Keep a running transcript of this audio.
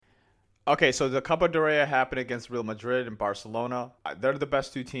Okay, so the Copa del Rey happened against Real Madrid and Barcelona. They're the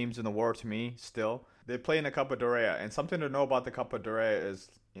best two teams in the world to me still. They play in the Copa del Rey, and something to know about the Copa del Rey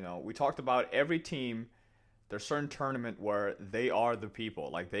is, we talked about every team. There's certain tournament where they are the people.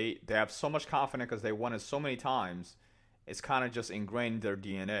 Like they have so much confidence because they won it so many times. It's kind of just ingrained in their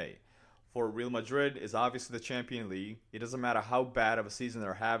DNA. For Real Madrid is obviously the Champion League. It doesn't matter how bad of a season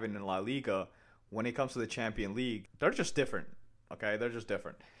they're having in La Liga. When it comes to the Champion League, they're just different. Okay, they're just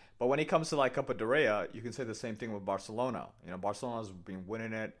different. But when it comes to like Copa del Rey, you can say the same thing with Barcelona. Barcelona's been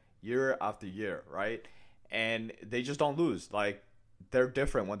winning it year after year, right? And they just don't lose. Like they're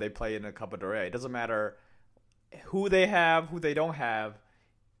different when they play in the Copa del Rey. It doesn't matter who they have, who they don't have.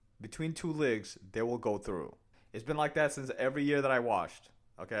 Between two leagues, they will go through. It's been like that since every year that I watched.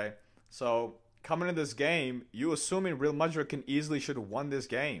 Okay, so coming in this game, you assuming Real Madrid can easily should have won this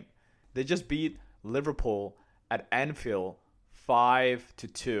game. They just beat Liverpool at Anfield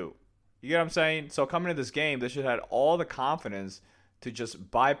 5-2. You get what I'm saying? So coming into this game, they should have had all the confidence to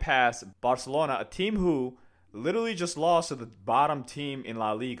just bypass Barcelona, a team who literally just lost to the bottom team in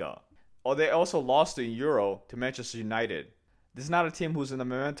La Liga. Or they also lost in Euro to Manchester United. This is not a team who's in the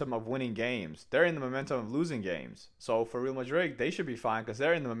momentum of winning games. They're in the momentum of losing games. So for Real Madrid, they should be fine because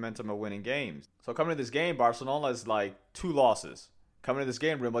they're in the momentum of winning games. So coming to this game, Barcelona is like two losses. Coming to this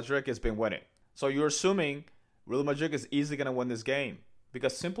game, Real Madrid has been winning. So you're assuming Real Madrid is easily going to win this game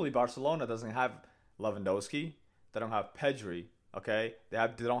because simply Barcelona doesn't have Lewandowski, they don't have Pedri, okay? They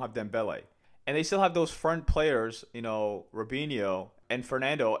don't have Dembele. And they still have those front players, Robinho and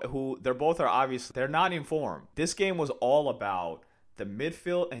Fernando, who they're not in form. This game was all about the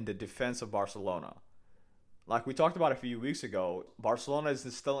midfield and the defense of Barcelona. Like we talked about a few weeks ago, Barcelona is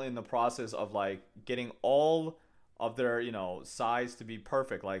still in the process of like getting all of their, sides to be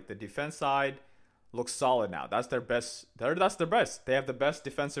perfect. Like the defense side looks solid now. That's their best. That's their best. They have the best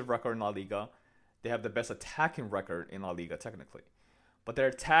defensive record in La Liga. They have the best attacking record in La Liga technically. But their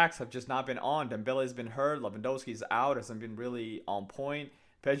attacks have just not been on. Dembele's been hurt. Lewandowski's out. Hasn't been really on point.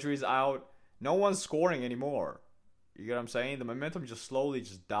 Pedri's out. No one's scoring anymore. You get what I'm saying? The momentum just slowly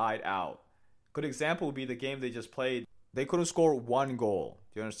just died out. Good example would be the game they just played. They couldn't score one goal.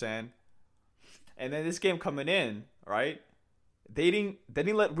 Do you understand? And then this game coming in, right? They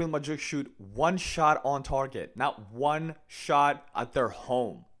didn't let Real Madrid shoot one shot on target. Not one shot at their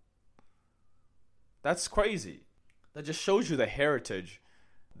home. That's crazy. That just shows you the heritage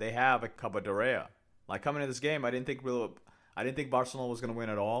they have at Copa del Rey. Like coming into this game, I didn't think Barcelona was gonna win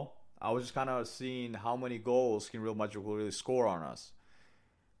at all. I was just kind of seeing how many goals can Real Madrid will really score on us.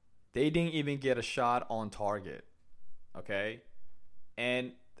 They didn't even get a shot on target. Okay,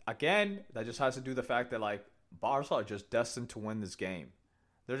 and again, that just has to do with the fact that like Barca are just destined to win this game.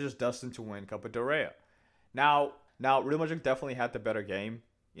 They're just destined to win Copa del Rey. Now Real Madrid definitely had the better game.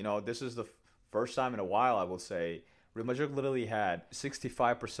 This is the first time in a while I will say Real Madrid literally had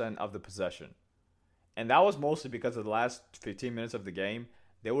 65% of the possession. And that was mostly because of the last 15 minutes of the game.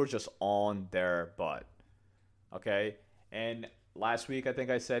 They were just on their butt. Okay? And last week, I think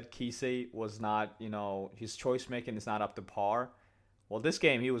I said Kesey was not, his choice making is not up to par. Well, this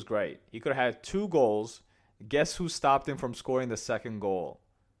game, he was great. He could have had two goals. Guess who stopped him from scoring the second goal?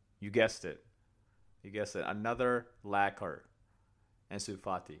 You guessed it. You guessed it. Another lacquer. Ansu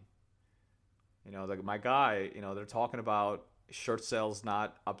Fati. Like my guy, they're talking about shirt sales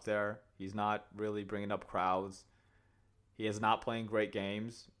not up there. He's not really bringing up crowds. He is not playing great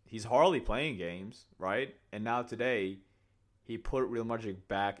games. He's hardly playing games, right? And now today, he put Real Madrid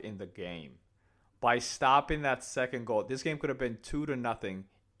back in the game by stopping that second goal. This game could have been 2-0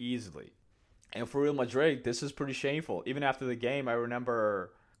 easily. And for Real Madrid, this is pretty shameful. Even after the game, I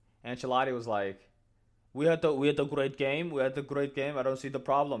remember Ancelotti was like, we had the great game. We had the great game. I don't see the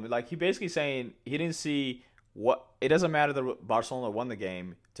problem. Like he basically saying he didn't see what it doesn't matter that Barcelona won the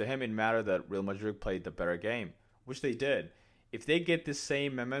game. To him, it mattered that Real Madrid played the better game, which they did. If they get this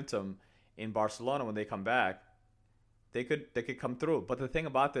same momentum in Barcelona when they come back, they could come through. But the thing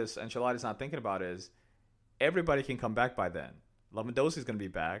about this, Ancelotti's not thinking about is everybody can come back by then. Lewandowski's gonna be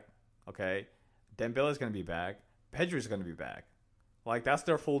back. Okay, Dembele's gonna be back. Pedri's gonna be back. Like that's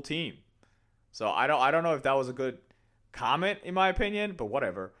their full team. So I don't know if that was a good comment in my opinion, but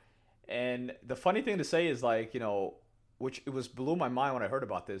whatever. And the funny thing to say is like, which it was blew my mind when I heard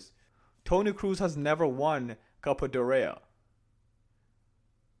about this. Tony Cruz has never won Copa del Rey.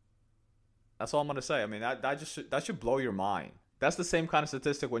 That's all I'm gonna say. I mean that should blow your mind. That's the same kind of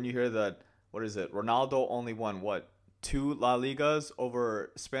statistic when you hear that what is it? Ronaldo only won what? 2 La Ligas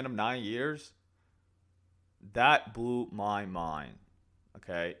over a span of 9 years? That blew my mind.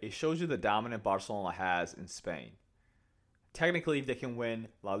 Okay? It shows you the dominant Barcelona has in Spain. technically they can win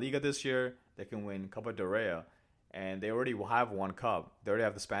La Liga this year, they can win Copa del Rey, and they already will have one cup. They already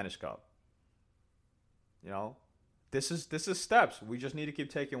have the Spanish Cup. You know, this is steps. We just need to keep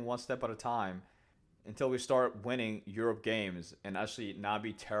taking one step at a time until we start winning Europe games and actually not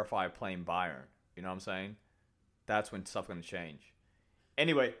be terrified playing Bayern. You know what I'm saying? That's when stuff's going to change.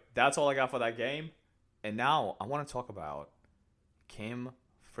 Anyway, that's all I got for that game. And now I want to talk about Kim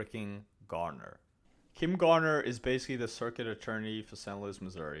freaking Gardner. Kim Gardner is basically the circuit attorney for St. Louis,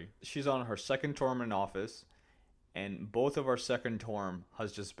 Missouri. She's on her second term in office, and both of her second term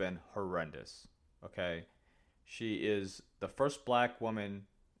has just been horrendous. Okay? She is the first black woman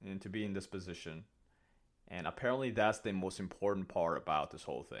to be in this position, and apparently that's the most important part about this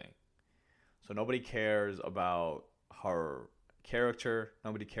whole thing. So nobody cares about her character.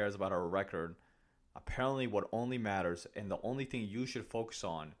 Nobody cares about her record. Apparently what only matters and the only thing you should focus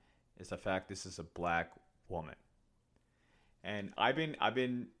on is the fact this is a black woman. And I've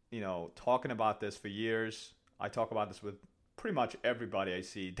been, talking about this for years. I talk about this with pretty much everybody I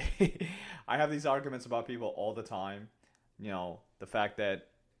see. I have these arguments about people all the time. The fact that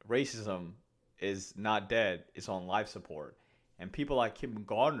racism is not dead, it's on life support. And people like Kim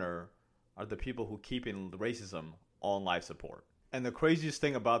Gardner are the people who keep in racism on life support. And the craziest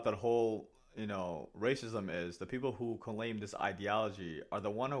thing about that whole, racism is the people who claim this ideology are the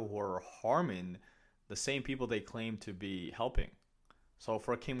one who are harming the same people they claim to be helping. So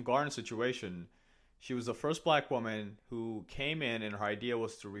for Kim Gardner's situation, she was the first black woman who came in and her idea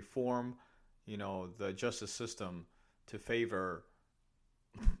was to reform, the justice system to favor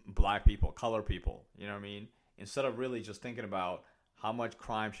black people, colored people, you know what I mean? Instead of really just thinking about how much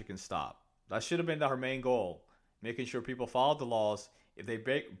crime she can stop. That should have been her main goal, making sure people follow the laws. If they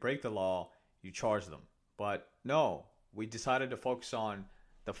break the law, you charge them. But no, we decided to focus on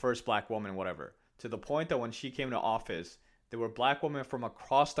the first black woman, whatever. To the point that when she came to office, there were black women from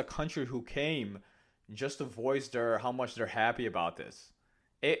across the country who came just to voice how much they're happy about this.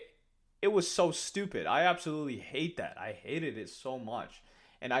 It was so stupid. I absolutely hate that. I hated it so much.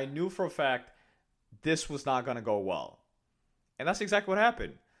 And I knew for a fact this was not going to go well. And that's exactly what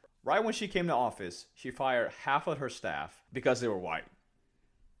happened. Right when she came to office, she fired half of her staff because they were white.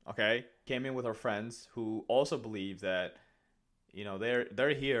 Okay? Came in with her friends who also believe that,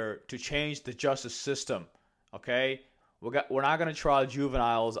 they're here to change the justice system. Okay? We're not going to try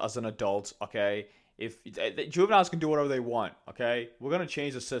juveniles as an adult. Okay? If juveniles can do whatever they want. Okay? We're going to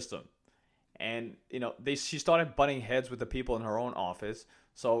change the system. And, she started butting heads with the people in her own office.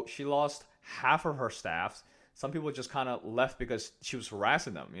 So she lost half of her staffs. Some people just kind of left because she was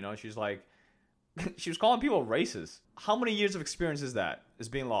harassing them. She's like, she was calling people racist. How many years of experience is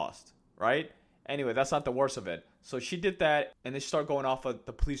being lost, right? Anyway, that's not the worst of it. So she did that, and then she started going off of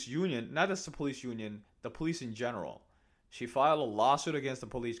the police union. Not just the police union, the police in general. She filed a lawsuit against the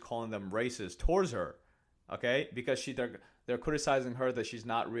police calling them racist towards her, okay? Because they're criticizing her that she's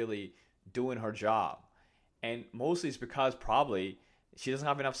not really doing her job. And mostly it's because probably she doesn't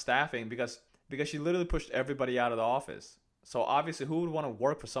have enough staffing because she literally pushed everybody out of the office. So obviously, who would want to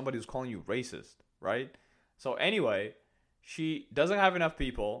work for somebody who's calling you racist, right? So anyway, she doesn't have enough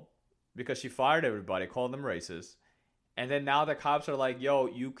people because she fired everybody, called them racist. And then now the cops are like, yo,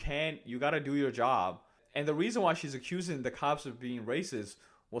 you got to do your job. And the reason why she's accusing the cops of being racist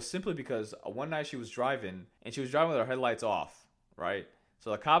was simply because one night she was driving, and she was driving with her headlights off, right?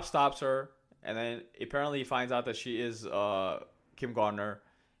 So the cop stops her, and then apparently he finds out that she is Kim Gardner,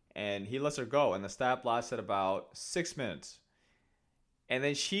 and he lets her go. And the stop lasted about 6 minutes. And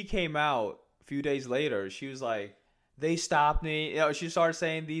then she came out a few days later. She was like, they stopped me. She started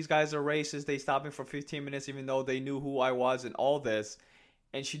saying these guys are racist. They stopped me for 15 minutes even though they knew who I was and all this.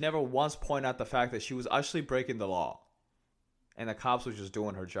 And she never once pointed out the fact that she was actually breaking the law. And the cops were just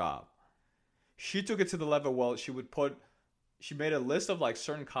doing her job. She took it to the level where she made a list of like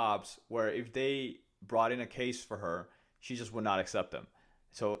certain cops where if they brought in a case for her, she just would not accept them.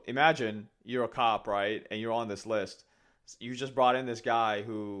 So imagine you're a cop, right? And you're on this list. You just brought in this guy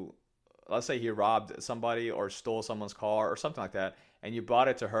who, let's say he robbed somebody or stole someone's car or something like that. And you brought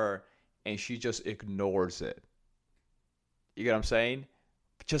it to her and she just ignores it. You get what I'm saying?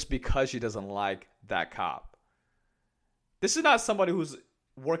 Just because she doesn't like that cop. This is not somebody who's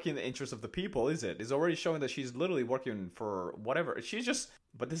working in the interest of the people, is it? It's already showing that she's literally working for whatever.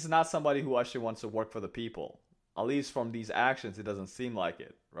 But this is not somebody who actually wants to work for the people. At least from these actions, it doesn't seem like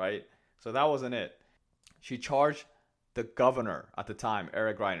it, right? So that wasn't it. She charged the governor at the time,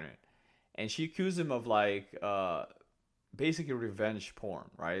 Eric Greitens, and she accused him of like basically revenge porn,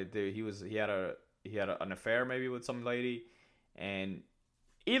 right? He had an affair maybe with some lady, and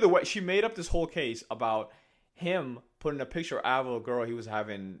either way, she made up this whole case about him putting a picture out of a girl he was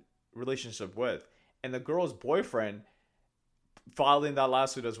having relationship with, and the girl's boyfriend filing that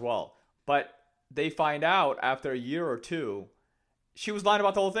lawsuit as well. But they find out after a year or two, she was lying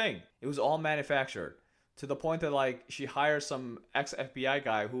about the whole thing. It was all manufactured to the point that like she hires some ex FBI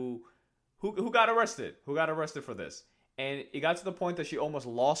guy who got arrested, for this, and it got to the point that she almost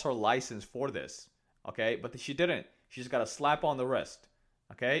lost her license for this. Okay, but she didn't. She just got a slap on the wrist.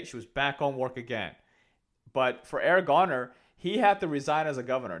 Okay, she was back on work again. But for Eric Garner, he had to resign as a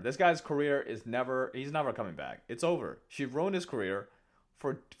governor. This guy's career he's never coming back. It's over. She ruined his career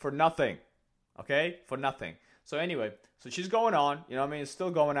for nothing. Okay, for nothing. So anyway, so she's going on, you know what I mean,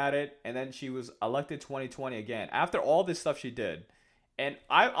 still going at it, and then she was elected 2020 again. After all this stuff she did, and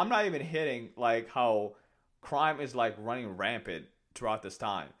I'm not even hitting like how crime is like running rampant throughout this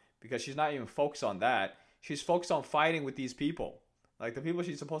time, because she's not even focused on that. She's focused on fighting with these people, like the people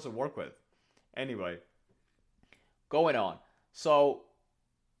she's supposed to work with. Anyway, going on. So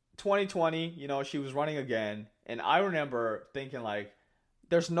 2020, you know, she was running again, and I remember thinking like,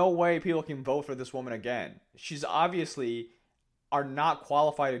 there's no way people can vote for this woman again. She's obviously are not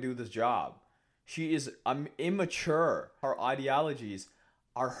qualified to do this job. She is immature. Her ideologies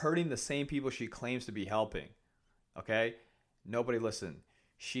are hurting the same people she claims to be helping. Okay? Nobody listened.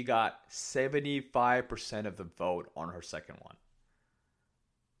 She got 75% of the vote on her second one.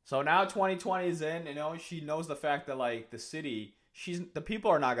 So now 2020 is in, you know, she knows the fact that like the people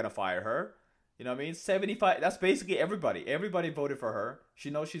are not going to fire her. You know what I mean? 75, that's basically everybody. Everybody voted for her.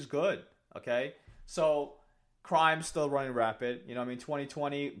 She knows she's good, okay? So crime's still running rapid. You know what I mean?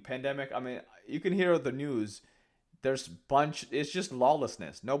 2020, pandemic. I mean, you can hear the news. It's just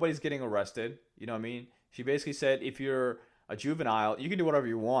lawlessness. Nobody's getting arrested. You know what I mean? She basically said if you're a juvenile, you can do whatever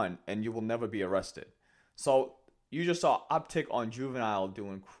you want and you will never be arrested. So you just saw uptick on juvenile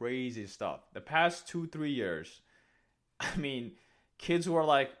doing crazy stuff. The past 2-3 years, I mean, kids who are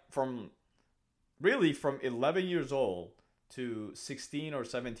like from 11 years old to 16 or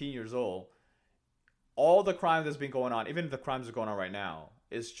 17 years old, all the crime that's been going on, even the crimes that are going on right now,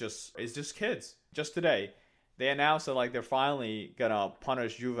 is just kids. Just today, they announced that like they're finally gonna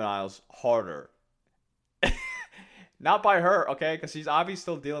punish juveniles harder. Not by her, okay? Because she's obviously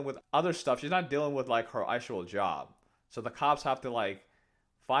still dealing with other stuff. She's not dealing with like her actual job. So the cops have to like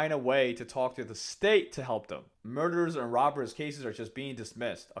find a way to talk to the state to help them. Murders and robbers cases are just being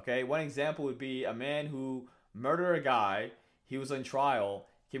dismissed, okay? One example would be a man who murdered a guy. He was in trial.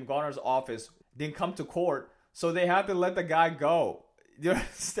 Kim Garner's office didn't come to court, so they had to let the guy go. You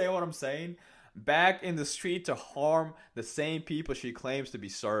understand what I'm saying? Back in the street to harm the same people she claims to be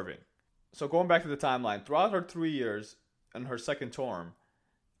serving. So going back to the timeline, throughout her 3 years in her second term,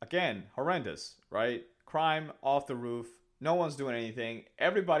 again, horrendous, right? Crime off the roof. No one's doing anything.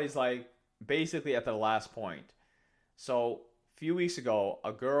 Everybody's like basically at the last point. So a few weeks ago,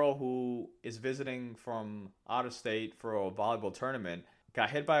 a girl who is visiting from out of state for a volleyball tournament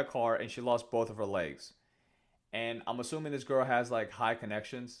got hit by a car and she lost both of her legs. And I'm assuming this girl has like high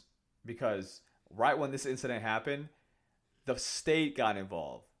connections, because right when this incident happened, the state got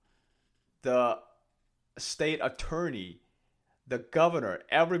involved. The state attorney, the governor,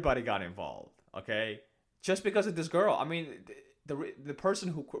 everybody got involved, okay? Just because of this girl. I mean, the person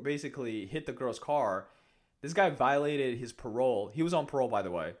who basically hit the girl's car, this guy violated his parole. He was on parole, by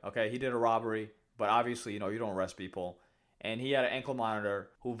the way, okay? He did a robbery, but obviously, you know, you don't arrest people. And he had an ankle monitor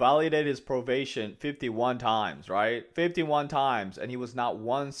who violated his probation 51 times, right? 51 times, and he was not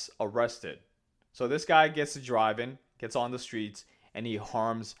once arrested. So this guy gets to driving, gets on the streets, and he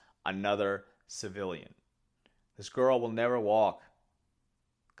harms another civilian. This girl will never walk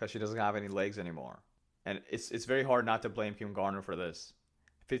because she doesn't have any legs anymore. And it's very hard not to blame Kim Garner for this.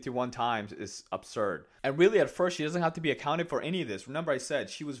 51 times is absurd. And really, at first, she doesn't have to be accounted for any of this. Remember I said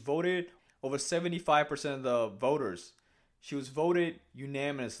she was voted over 75% of the voters. She was voted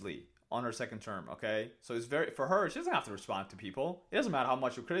unanimously on her second term, okay? So it's for her, she doesn't have to respond to people. It doesn't matter how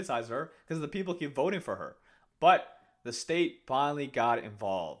much you criticize her because the people keep voting for her. But the state finally got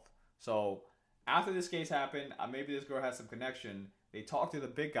involved. So after this case happened, maybe this girl has some connection. They talked to the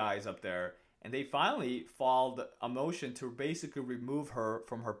big guys up there, and they finally filed a motion to basically remove her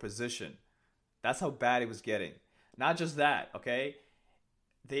from her position. That's how bad it was getting. Not just that, okay?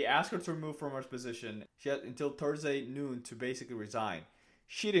 They asked her to remove from her position. She had until Thursday noon to basically resign.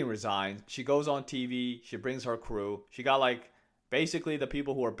 She didn't resign. She goes on TV. She brings her crew. She got like basically the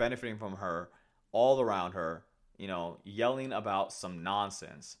people who are benefiting from her all around her, you know, yelling about some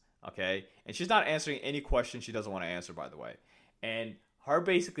nonsense, okay? And she's not answering any questions she doesn't want to answer, by the way. And her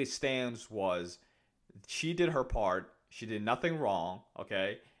basically stance was she did her part. She did nothing wrong,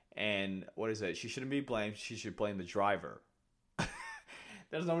 okay? And what is it? She shouldn't be blamed. She should blame the driver.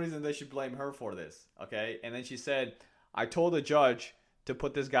 There's no reason they should blame her for this, okay? And then she said, I told the judge to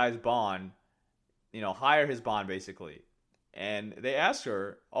put this guy's bond, higher his bond, basically. And they asked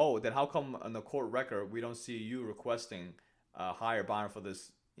her, oh, then how come on the court record we don't see you requesting a higher bond for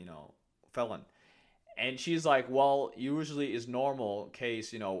this, felon? And she's like, well, usually is normal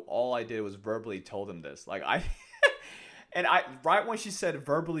case, all I did was verbally told him this. Like, right when she said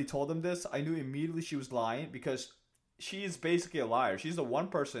verbally told him this, I knew immediately she was lying, because she is basically a liar. She's the one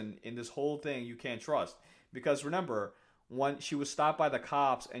person in this whole thing you can't trust. Because remember, when she was stopped by the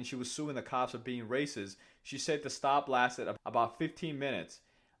cops and she was suing the cops for being racist, she said the stop lasted about 15 minutes.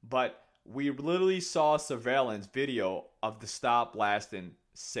 But we literally saw surveillance video of the stop lasting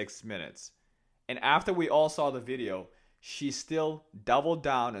 6 minutes. And after we all saw the video, she still doubled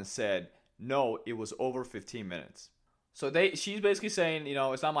down and said, no, it was over 15 minutes. So she's basically saying,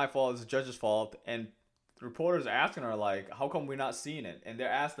 it's not my fault, it's the judge's fault. And reporters are asking her, like, how come we're not seeing it? And they're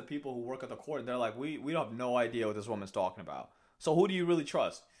asked the people who work at the court, and they're like, we have no idea what this woman's talking about. So who do you really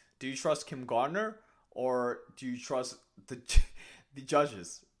trust? Do you trust Kim Gardner, or do you trust the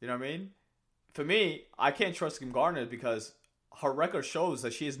judges? You know what I mean? For me, I can't trust Kim Gardner because her record shows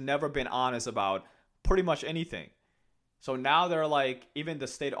that she has never been honest about pretty much anything. So now they're like, even the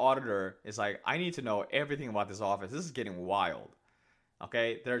state auditor is like, I need to know everything about this office. This is getting wild.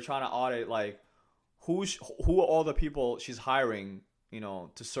 Okay? They're trying to audit, like, who are all the people she's hiring,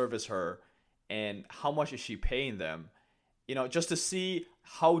 to service her, and how much is she paying them, just to see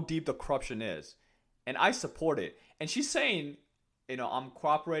how deep the corruption is. And I support it. And she's saying, I'm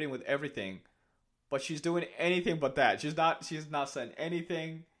cooperating with everything, but she's doing anything but that. She's not saying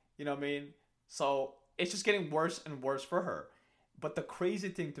anything, you know what I mean? So it's just getting worse and worse for her. But the crazy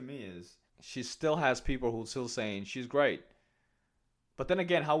thing to me is she still has people who are still saying she's great. But then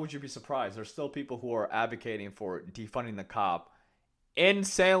again, how would you be surprised? There's still people who are advocating for defunding the cop in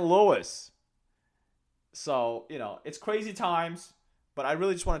St. Louis. So, it's crazy times, but I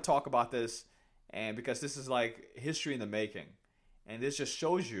really just want to talk about this, and because this is like history in the making. And this just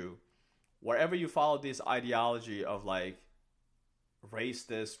shows you, wherever you follow this ideology of like race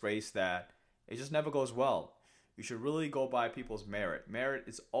this, race that, it just never goes well. You should really go by people's merit. Merit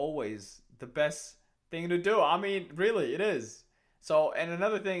is always the best thing to do. I mean, really, it is. So, and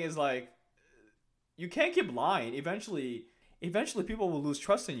another thing is, like, you can't keep lying. Eventually people will lose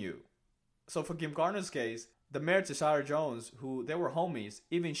trust in you. So for Kim Gardner's case, the mayor, Tishaura Jones, who they were homies,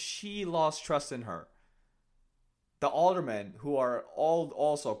 even she lost trust in her. The aldermen, who are all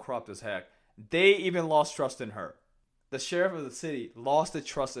also corrupt as heck, they even lost trust in her. The sheriff of the city lost the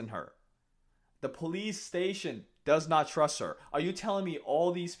trust in her. The police station does not trust her. Are you telling me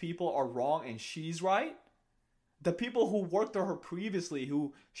all these people are wrong and she's right? The people who worked for her previously,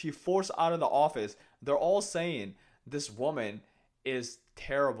 who she forced out of the office, they're all saying this woman is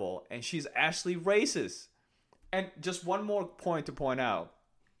terrible and she's actually racist. And just one more point to point out.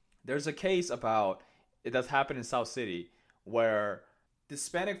 There's a case about it that's happened in South City where the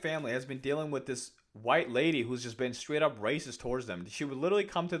Hispanic family has been dealing with this white lady who's just been straight up racist towards them. She would literally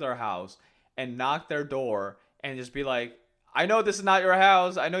come to their house and knock their door and just be like, I know this is not your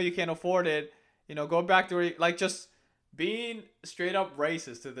house. I know you can't afford it. Go back to like just being straight up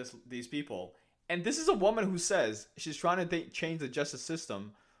racist to these people. And this is a woman who says she's trying to change the justice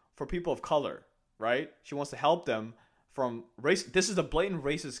system for people of color, right? She wants to help them from race. This is a blatant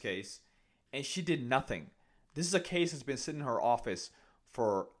racist case, and she did nothing. This is a case that's been sitting in her office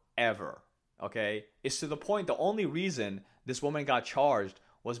forever, okay? It's to the point the only reason this woman got charged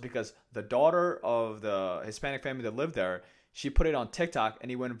was because the daughter of the Hispanic family that lived there, she put it on TikTok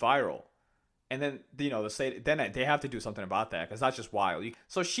and it went viral. And then, the state, then they have to do something about that because that's just wild.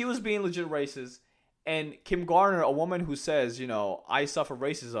 So she was being legit racist. And Kim Gardner, a woman who says, I suffer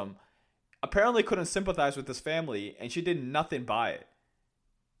racism, apparently couldn't sympathize with this family, and she did nothing by it.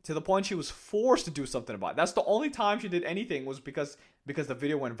 To the point she was forced to do something about it. That's the only time she did anything was because the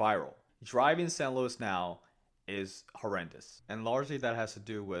video went viral. Driving in St. Louis now is horrendous. And largely that has to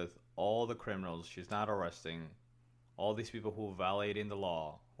do with all the criminals she's not arresting, all these people who are violating the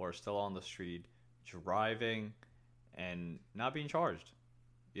law, who are still on the street, driving and not being charged.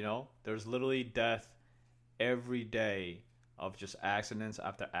 There's literally death every day of just accidents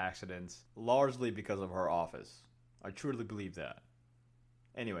after accidents, largely because of her office. I truly believe that.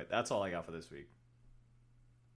 Anyway, that's all I got for this week.